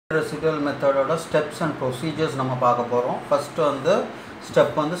Residual method oda steps and procedures நம்ம பார்க்க போறோம். First வந்து step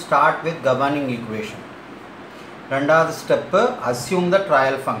வந்து start with governing equation. ரெண்டாவது step assume the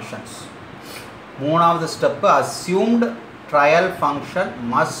trial functions. மூணாவது step assumed trial function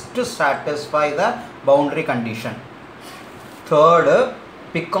must satisfy the boundary condition. Third,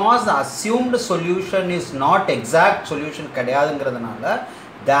 because the assumed solution is not exact solution கிடையாதுங்கிறதுனால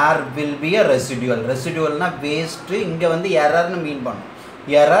there will be a residual. Residual na waste இங்க வந்து error னு மீன் பண்ணும்.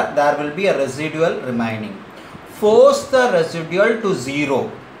 Error, there will be a residual remaining. Force the residual to 0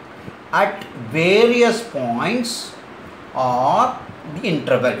 at various points or the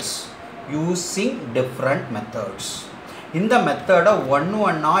intervals using different methods. In the method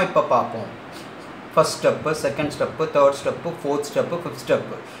ஒன்னா இப்ப பார்ப்போம். First step, second step, third step, fourth step, fifth step.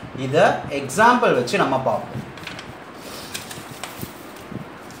 இத example வச்சு நம்ம பார்ப்போம்.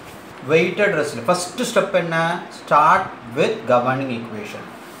 Weighted residual. First step என்ன? Start with governing equation.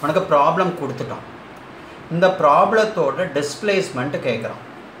 உனக்கு problem கொடுத்துட்டோம். இந்த ப்ராப்ளத்தோட டிஸ்பிளேஸ்மெண்ட் கேட்குறோம்.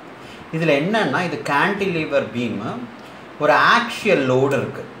 இதில் என்னன்னா இது கேன்டிலீவர் பீம், ஒரு ஆக்சியல் லோடு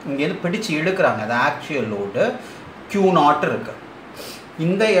இருக்குது. இங்கேருந்து பிடிச்சி இழுக்கிறாங்க. அது ஆக்சியல் லோடு Q0 இருக்குது.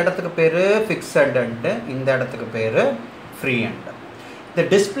 இந்த இடத்துக்கு பேர் ஃபிக்ஸட் அண்டு, இந்த இடத்துக்கு பேர் ஃப்ரீ அண்டு. இந்த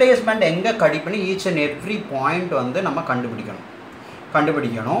டிஸ்பிளேஸ்மெண்ட் எங்கே கடிப்பண்ணி ஈச் அண்ட் எவ்ரி பாயிண்ட் வந்து நம்ம கண்டுபிடிச்சிட்டு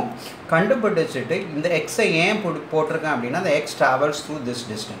இந்த எக்ஸை ஏன் போட்டிருக்கேன் அப்படின்னா அந்த X travels through this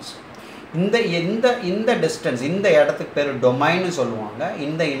distance. இந்த டிஸ்டன்ஸ், இந்த இடத்துக்கு பேர் டொமைன்னு சொல்லுவாங்க.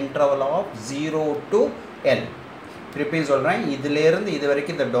 இந்த இன்டர்வல் ஆஃப் 0 to L. திருப்பி சொல்கிறேன், இதிலேருந்து இது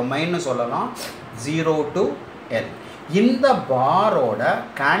வரைக்கும் இந்த டொமைன்னு சொல்லலாம், 0 to L. இந்த பாரோட,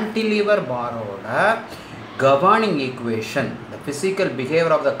 cantilever பாரோட governing equation, the physical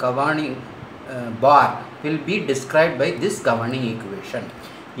behavior of the governing bar will be described by this governing equation.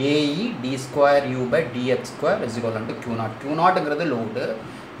 AE d square u by dx square is equal to Q0. Q0 ங்கிறது load,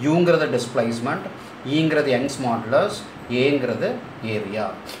 uங்கிறது displacement, ங்கிறது Young's modulus, ஏங்கிறது area.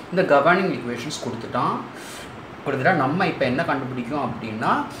 இந்த governing equations கொடுத்துட்டா நம்ம இப்போ என்ன கண்டுபிடிக்கும்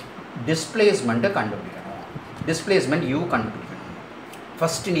அப்படின்னா டிஸ்பிளேஸ்மெண்ட்டை கண்டுபிடிக்கணும். டிஸ்பிளேஸ்மெண்ட் u கண்டுபிடிக்கணும்.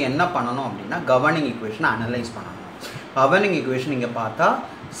 ஃபஸ்ட்டு நீ என்ன பண்ணணும் அப்படின்னா governing equation அனலைஸ் பண்ணணும். governing equation இங்கே பார்த்தா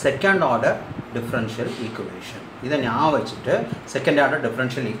செகண்ட் ஆர்டர் டிஃப்ரென்ஷியல் ஈக்குவேஷன். இதை ஞாபகம் வச்சுட்டு second order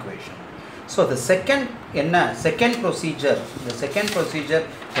differential equation. So the second procedure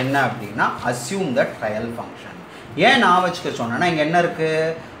என்ன அப்படின்னா assume the trial function. ஏன் ஞாபகம் வச்சுக்க சொன்னேன்னா இங்கே என்ன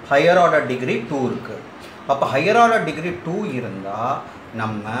இருக்குது? ஹையர் ஆர்டர் டிகிரி 2 இருக்குது. அப்போ ஹையர் ஆர்டர் டிகிரி 2 இருந்தால்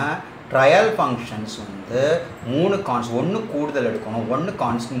நம்ம ட்ரையல் ஃபங்க்ஷன்ஸ் வந்து 3 ஒன்று கூடுதல் எடுக்கணும்,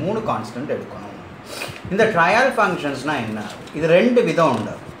 3 கான்ஸ்டன்ட் எடுக்கணும். இந்த ட்ரையல் ஃபங்க்ஷன்ஸ்னால் என்ன? இது ரெண்டு விதம்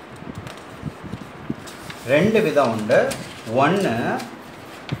உண்டு.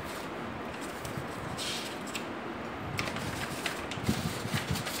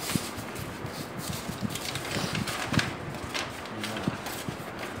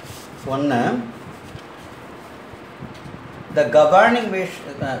 ஒன்று the governing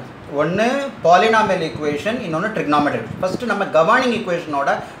ஒன்று பாலினாமியல் ஈக்குவேஷன், இன்னொன்று ட்ரிக்னாமெட்ரிக். ஃபஸ்ட்டு நம்ம கவர்னிங் ஈக்குவேஷனோட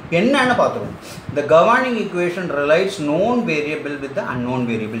என்னன்னு பார்த்துருவோம். இந்த governing equation relates known variable with unknown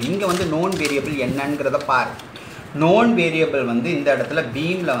variable. இங்கே வந்து நோன் வேரியபிள் என்னங்கிறத பாரு. நோன் வேரியபிள் வந்து இந்த இடத்துல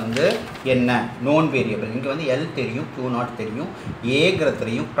பீமில் வந்து என்ன நோன் வேரியபிள்? இங்கே வந்து L தெரியும், Q0 தெரியும், ஏங்கிறது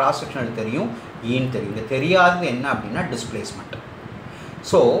தெரியும், கிராஸ் செக்ஷனல் தெரியும், ஈன்னு தெரியும். இங்கே தெரியாதது என்ன அப்படின்னா டிஸ்பிளேஸ்மெண்ட்.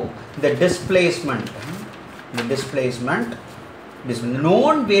 ஸோ இந்த டிஸ்பிளேஸ்மெண்ட்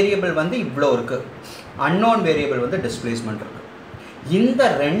நோன் வேரியபிள் வந்து இவ்வளோ இருக்குது, அன்னோன் வேரியபிள் வந்து டிஸ்பிளேஸ்மெண்ட் இருக்குது. இந்த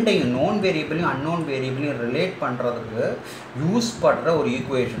ரெண்டையும் நோன் வேரியபிளையும் அன்னோன் வேரியபிளையும் ரிலேட் பண்ணுறதுக்கு யூஸ் பண்ணுற ஒரு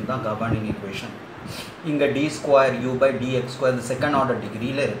ஈக்குவேஷன் தான் கவர்னிங் ஈக்குவேஷன். இங்கே d square u by dx square இந்த செகண்ட் ஆர்டர்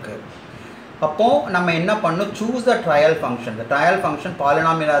டிகிரியில் இருக்குது. அப்போது நம்ம என்ன பண்ணணும்? Choose the trial function. இந்த ட்ரையல் ஃபங்க்ஷன்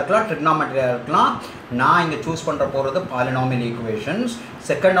பாலினாமியலாக இருக்கலாம், ட்ரிக்னாமெட்ரியாக இருக்கலாம். நான் இங்கே சூஸ் பண்ணுற போகிறது polynomial equations.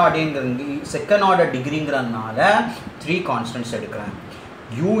 Second order டிகிரிங்கிறதுனால 3 constants எடுக்கிறேன்.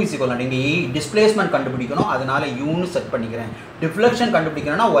 u இஸ் ஈக்குவல் இங்கே டிஸ்பிளேஸ்மெண்ட் கண்டுபிடிக்கணும், அதனால யூன்னு செட் பண்ணிக்கிறேன். டிஃப்ளெக்ஷன்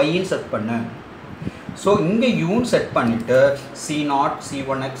கண்டுபிடிக்கணும்னா ஒய்ன்னு செட் பண்ணு. ஸோ இங்கே யூன்னு செட் பண்ணிவிட்டு c0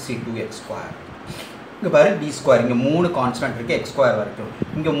 c1x c2x ஸ்கொயர். இங்கே பாரு d ஸ்கொயர், இங்கே 3 கான்ஸ்டன்ட் இருக்குது x ஸ்கொயர் வரைக்கும்.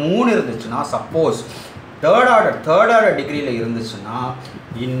 இங்கே 3 இருந்துச்சுன்னா சப்போஸ் தேர்ட் ஆர்டர் டிகிரியில் இருந்துச்சுன்னா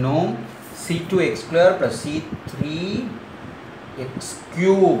இன்னும் c2x square plus c3x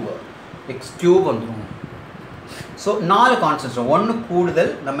cube வந்துடும். ஸோ 4 கான்ஸ்டன்ட்ஸ், 1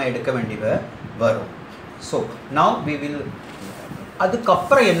 கூடுதல் நம்ம எடுக்க வேண்டியது வரும். ஸோ நவ் வி வில்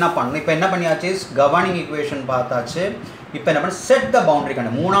அதுக்கப்புறம் என்ன பண்ணணும்? இப்போ என்ன பண்ணியாச்சு? கவர்னிங் ஈக்குவேஷன் பார்த்தாச்சு. இப்போ என்ன பண்ண? செட் த பவுண்டரி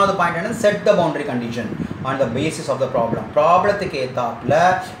கண்டிஷன். மூணாவது பாயிண்ட் என்ன? Set the boundary condition. on the basis of the problem. ப்ராப்ளத்துக்கு ஏத்தாப்புல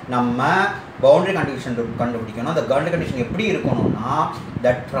நம்ம பவுண்டரி கண்டிஷன் கண்டுபிடிக்கணும். அந்த பவுண்டரி கண்டிஷன் எப்படி இருக்கணும்னா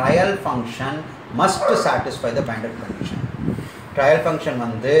the trial function must satisfy the boundary condition. Trial function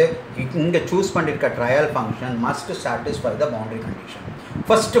வந்து இங்கே சூஸ் பண்ணியிருக்க ட்ரையல் ஃபங்க்ஷன் மஸ்ட் சாட்டிஸ்ஃபை த boundary condition.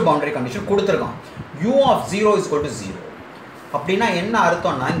 First boundary condition கொடுத்துருக்கோம், u of 0 is equal to 0. அப்படின்னா என்ன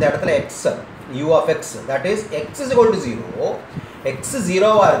அர்த்தம்னா இந்த இடத்துல X u of x, that is x is equal to 0. x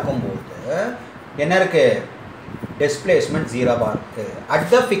 0வாக இருக்கும்போது என்ன இருக்குது, டிஸ்பிளேஸ்மெண்ட் 0வாக இருக்குது. At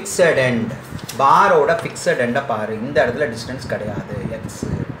the fixed end, பாரோட fixed எண்டை பாரு, இந்த இடத்துல டிஸ்டன்ஸ் கிடையாது எக்ஸு.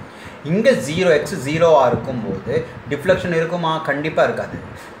 இங்கே 0x 0வாக இருக்கும்போது டிஃப்ளெக்ஷன் இருக்குமா, கண்டிப்பாக இருக்காது.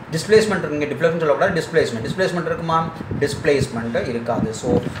 டிஸ்பிளேஸ்மெண்ட் இங்கே டிஃப்ளெக்ஷன் சொல்லக்கூடாது, டிஸ்பிளேஸ்மெண்ட் இருக்குமா, டிஸ்பிளேஸ்மெண்ட்டு இருக்காது. So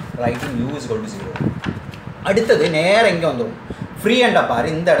writing u is equal to 0. அடுத்தது நேரம் இங்கே வந்துடும், ஃப்ரீ ஹேண்டை பாரு,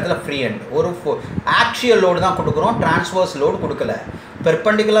 இந்த இடத்துல ஃப்ரீ ஹேண்ட் ஒரு ஆக்சியல் லோடு தான் கொடுக்குறோம், டிரான்ஸ்வர்ஸ் லோடு கொடுக்கல.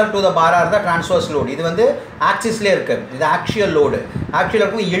 பெர்பெண்டிகுலர் டு த பாராக இருந்தால் டிரான்ஸ்வர்ஸ் லோடு, இது வந்து ஆக்சிஸ்லேயே இருக்குது, இது ஆக்சியல் லோடு. ஆக்சியல்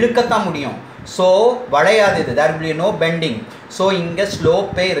இருக்கும் இழுக்கத்தான் முடியும், ஸோ வளையாது, இது there will be no bending. So இங்கே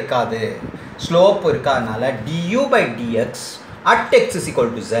ஸ்லோப்பே இருக்காது, slope இருக்காதனால du by dx at x is equal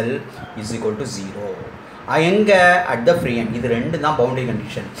to z is equal to 0. எங்கே, அட் த ஃப்ரீ ஹேண்ட். இது ரெண்டு தான் பவுண்டரி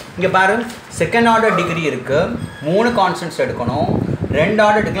கண்டிஷன். இங்கே பாருங்க, செகண்ட் ஆர்டர் டிகிரி இருக்குது, 3 கான்ஸ்டன்ட்ஸ் எடுக்கணும். 2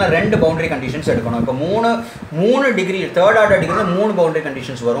 ஆர்டர் டிகிரியில் 2 பவுண்டரி கண்டிஷன்ஸ் எடுக்கணும். இப்போ 3 டிகிரி, தேர்ட் ஆர்டர் டிகிரியில் 3 பவுண்டரி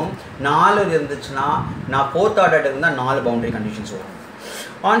கண்டிஷன்ஸ் வரும். 4 இருந்துச்சுன்னா நான் ஃபோர்த் ஆர்டர் இருந்தால் 4 பவுண்டரி கண்டிஷன்ஸ் வரும்.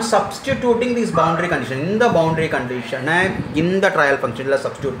 On substituting these boundary condition, இந்த boundary condition இந்த trial function ல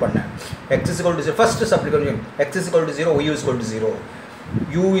substitute பண்ணேன். x is equal to 0, first substitution, x is equal to 0, y is equal to 0,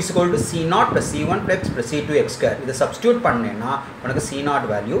 u is equal to c0 plus c1 plus c2x square. இதை substitute பண்ணேன்னா உனக்கு c0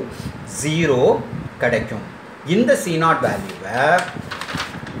 value 0 கிடைக்கும். இந்த c0 வேல்யூவை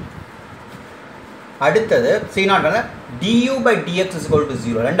அடுத்தது c0 value du by dx is equal to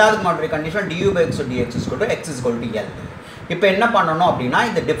 0. ரெண்டாவது boundary condition du by x dx is equal to x is equal to l. இப்போ என்ன பண்ணணும் அப்படின்னா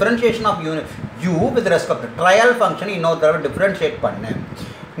இந்த differentiation of u with respect trial function இன்னொரு தடவை டிஃபரன்ஷியேட் பண்ணு.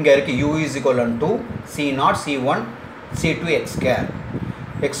 இங்கே இருக்குது u is equal to c0 c1 c2 x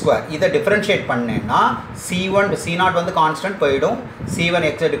square. இதை டிஃபரன்ஷியேட் பண்ணேன்னா c0 வந்து கான்ஸ்டன்ட் போயிடும், c1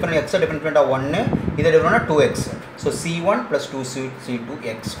 x டிஃபரன்ஷியேட்டாக 1, இதை டிஃபரெண்டாக 2x. So c1 +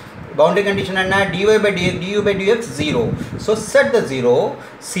 2c2x. boundary condition என்ன, du by dx 0. so set the 0,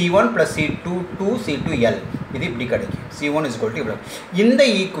 c1 plus c2 2c2l. இது இப்படி கிடைக்கும், c1 is equal to இவ்வளோ. இந்த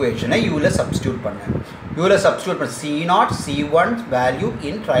ஈக்குவேஷனை யூவில் சப்ஸ்டியூட் பண்ணேன், c0 c1 value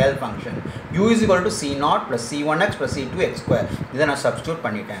in trial function, u is equal to c0 plus c1x plus c2x square. இதை நான் substitute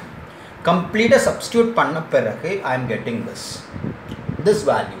பண்ணிட்டேன். கம்ப்ளீட்டாக சப்ஸ்டியூட் பண்ண பிறகு I am getting this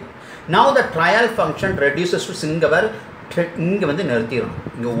value. now the trial function reduces to singular. இங்கே வந்து நிறுத்திடணும்,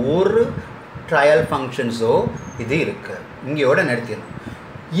 இங்கே ஒரு ட்ரையல் ஃபங்க்ஷன்ஸோ இது இருக்குது, இங்கேயோட நிறுத்திடணும்.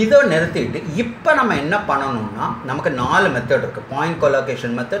 இதை நிறுத்திட்டு இப்போ நம்ம என்ன பண்ணணும்னா நமக்கு 4 மெத்தட் இருக்குது, point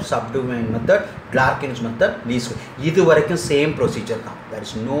கொலோகேஷன் method, சப்டிவைன் method, கிளார்கின்ஸ் method, least. இது வரைக்கும் சேம் ப்ரொசீஜர் தான், தேர்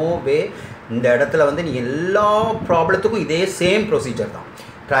இஸ் நோ வே. இந்த இடத்துல வந்து நீ எல்லா ப்ராப்ளத்துக்கும் இதே சேம் ப்ரொசீஜர் தான்.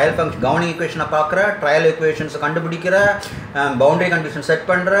 ட்ரையல் ஃபங்க்ஷன் கவர்னிங் ஈக்குவேஷனை பார்க்குற, ட்ரையல் ஈக்குவேஷன்ஸை கண்டுபிடிக்கிற, பவுண்டரி கண்டிஷன் செட்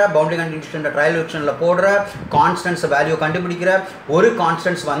பண்ணுற, பவுண்டரி கண்டிஷன் ட்ரையல் ஈக்குவேஷனில் போடுற, கான்ஸ்டன்ஸ் வேல்யூ கண்டுபிடிக்கிற, ஒரு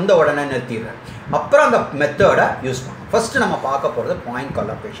கான்ஸ்டன்ஸ் வந்த உடனே நிறுத்திடுற, அப்புறம் அந்த மெத்தடை யூஸ் பண்ணும். ஃபஸ்ட்டு நம்ம பார்க்க போகிறது பாயிண்ட்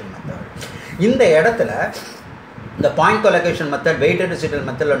கொலோகேஷன் மெத்தட். இந்த இடத்துல இந்த பாயிண்ட் கொலோகேஷன் மெத்தட், வெயிட்டட் ரெசிடுவல்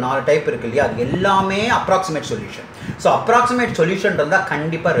மெத்தடில் 4 டைப் இருக்குது இல்லையா, அது எல்லாமே approximate solution. So approximate solution இருந்தால்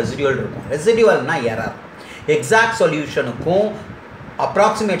கண்டிப்பாக ரெசிடுவல் இருக்கும். ரெசிடுவல்னா எரர். எக்ஸாக்ட் சொல்யூஷனுக்கும்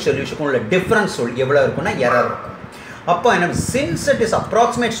அப்ராக்சிமேட் சொல்யூஷனுக்கும் உள்ள டிஃப்ரென்ஸ் எவ்வளோ இருக்குன்னா எரர் இருக்கும். அப்போ என்ன, since it is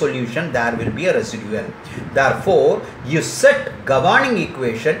approximate solution there will be a residual, therefore you set governing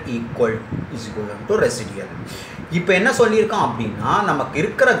equation is equal to residual. இப்போ என்ன சொல்லியிருக்கோம் அப்படின்னா நமக்கு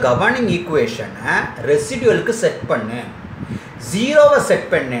இருக்கிற கவர்னிங் ஈக்குவேஷனை ரெசிடுவலுக்கு செட் பண்ணு. 0வை செட்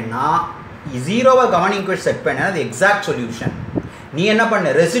பண்ணேன்னா 0வை கவர்னிங் ஈக்குவேஷன் செட் பண்ணேன்னா அது எக்ஸாக்ட் சொல்யூஷன். நீ என்ன பண்ணு,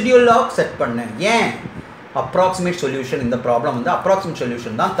 ரெசிடுவலாக செட் பண்ணு. ஏன், அப்ராக்சிமேட் சொல்யூஷன், இந்த ப்ராப்ளம் வந்து அப்ராக்சிமேட்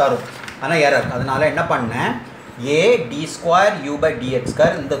சொல்யூஷன் தான் தரும், ஆனால் எரர். அதனால் என்ன பண்ணேன், a d square u by dx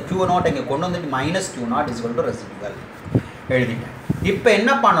square, இந்த q0 இங்கே கொண்டு வந்துட்டு -q0 is equal to residual எழுதிட்டேன். இப்போ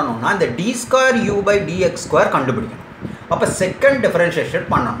என்ன பண்ணணும்னா இந்த d square u by dx square கண்டுபிடிக்கணும். அப்போ செகண்ட் டிஃபரன்ஷியேஷன்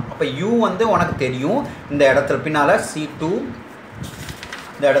பண்ணணும். அப்போ u வந்து உனக்கு தெரியும், இந்த இடத்துல பின்னால் c2,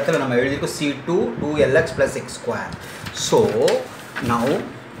 இந்த இடத்துல நம்ம எழுதியிருக்கோம் c2 2lx plus x square. So now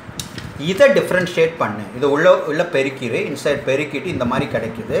இதை டிஃப்ரென்ஷியேட் பண்ணு, இதை உள்ள பெருக்கிடு, இன்சைட் பெருக்கிட்டு இந்த மாதிரி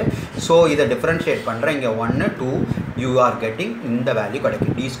கிடைக்குது. ஸோ இதை டிஃப்ரென்ஷியேட் பண்ணுறேன், இங்கே 1 2 யூ ஆர் கெட்டிங் இந்த வேல்யூ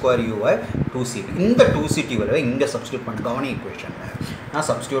கிடைக்கும், d square u 2ct. இந்த 2ct வேல்யூவை இங்கே சப்ஸ்டியூட் பண்ண கவர்னிங் ஈக்குவேஷனில் நான்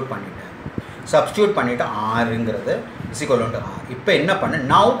சப்ஸ்டியூட் பண்ணிவிட்டு 6ங்கிறது is equal to r. இப்போ என்ன பண்ணு,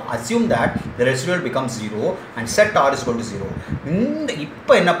 now assume that the residual becomes 0 and set r is equal to 0.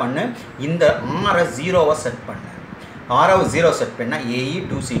 இப்போ என்ன பண்ணு, இந்த r 0 செட் பண்ணு. r 0 செட் பண்ணா ae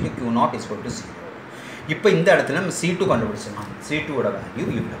 2c2 q0 is equal to 0. இப்போ இந்த இடத்துல நம்ம c2 கண்டுபிடிச்சோம். c2 ஓட வேல்யூ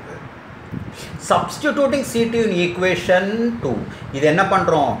இவ்வளவு. Substituting c2 in equation 2, இது என்ன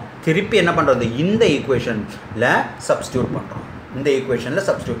பண்றோம், திருப்பி என்ன பண்றோம், இந்த ஈக்குவேஷன்ல சப்ஸ்டிட்யூட் பண்றோம். இந்த ஈக்குவேஷன்ல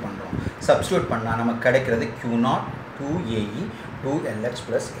சப்ஸ்டிட்யூட் பண்றோம். சப்ஸ்டிட்யூட் பண்ணா நமக்கு கிடைக்கிறது q0 2ae 2lx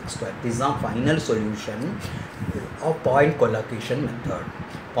plus x2. This is our final solution of point collocation method.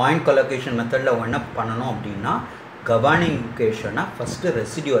 Point collocation method ல என்ன பண்ணனும் அப்படினா, governing equation first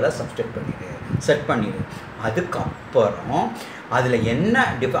residual substitute பண்ணிடு, செட் பண்ணிடு. அதுக்கு அப்புறம் அதுல என்ன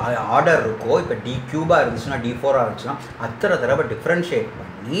ஆர்டர் இருக்கோ, இப்போ d³ இருந்துச்சுனா d4 இருந்துச்சுனா அத்தனை தடவை டிஃபரன்ஷியேட்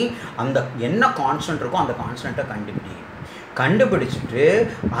பண்ணி அந்த என்ன கான்ஸ்டன்ட் இருக்கோ அந்த கான்ஸ்டன்ட்டை கண்டுபிடிச்சிட்டு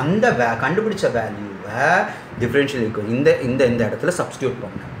அந்த கண்டுபிடிச்ச வேல்யூவை டிஃபரன்ஷியல் ஈக்குவேஷன் இந்த இடத்துல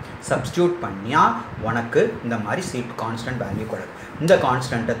சப்ஸ்டிட்யூட் பண்ணியா உனக்கு இந்த மாதிரி c2 கான்ஸ்டன்ட் வேல்யூ கிடைக்கும். இந்த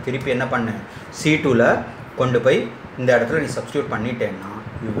கான்ஸ்டன்ட்டை திருப்பி என்ன பண்ணு, c2ல கொண்டு போய் இந்த இடத்துல நீ சப்ஸ்டிட்யூட் பண்ணிட்டேன்னா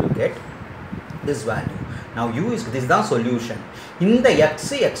you will get this value. Now this தான் சொல்யூஷன். இந்த x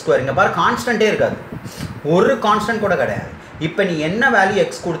x2 இங்க பாரு கான்ஸ்டன்ட்டே இருக்காது, ஒரு கான்ஸ்டன்ட் கூட கிடையாது. இப்போ நீ என்ன வேல்யூ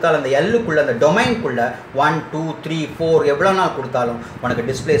x கொடுத்தாலும் அந்த L-க்குள்ள அந்த டொமைனுக்குள்ள 1 2 3 4 எவ்வளோ நாள் கொடுத்தாலும் உனக்கு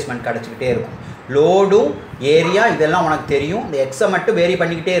டிஸ்பிளேஸ்மெண்ட் கிடச்சிக்கிட்டே இருக்கும். லோடும் ஏரியா இதெல்லாம் உனக்கு தெரியும். இந்த எக்ஸை மட்டும் வேரி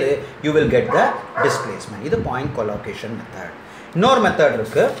பண்ணிக்கிட்டே இரு, you will get the displacement. இது பாயிண்ட் கொலோகேஷன் மெத்தட். இன்னொரு மெத்தட்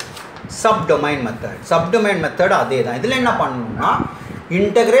இருக்குது, சப்டொமைன் மெத்தட். சப்டொமைன் மெத்தட் அதே தான். இதில் என்ன பண்ணணும்னா,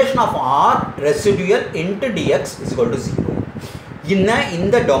 integration of r residual into dx is equal to 0.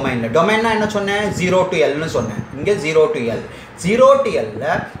 இந்த டொமைன்னா என்ன சொன்னேன், 0 to L சொன்னேன். இங்கே 0 to L. 0 to L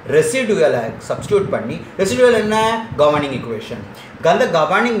ரெசிடுவலை substitute பண்ணி, ரெசிடுவல் என்ன, கவர்னிங் ஈக்குவேஷன். அந்த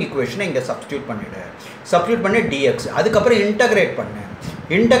கவர்னிங் ஈக்குவேஷனை இங்கே சப்ஸ்டியூட் பண்ணி dx. அதுக்கப்புறம்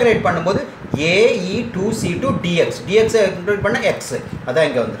இன்டகிரேட் பண்ணும்போது ae 2c2 dx. dx integrate பண்ண x, அதான்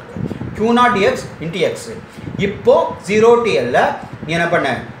இங்கே வந்திருக்கு. q0 dx into x. இப்போ 0 to L நீ என்ன பண்ண,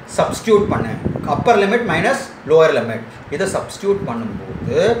 சப்ஸ்டியூட் பண்ண, upper limit minus lower limit. இதை சப்ஸ்டியூட்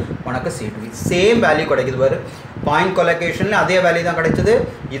பண்ணும்போது உனக்கு c2 சேம் வேல்யூ கிடைக்குது. பாரு, பாயிண்ட் கொலோகேஷனில் அதே வேல்யூ தான் கிடைச்சது,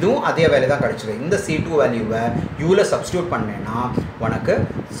 இதுவும் அதே வேல்யூ தான் கிடைச்சது. இந்த c2 வேல்யூவை யூவில் சப்ஸ்டியூட் பண்ணேன்னா உனக்கு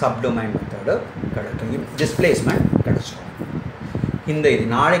சப்டொமைன் மெத்தடு கிடைக்கும், டிஸ்பிளேஸ்மெண்ட் கிடைச்சிடும். இது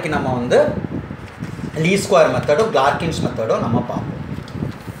நாளைக்கு நம்ம லீ ஸ்கொயர் மெத்தடும் கிளார்கின்ஸ் மெத்தடும் நம்ம பார்ப்போம்.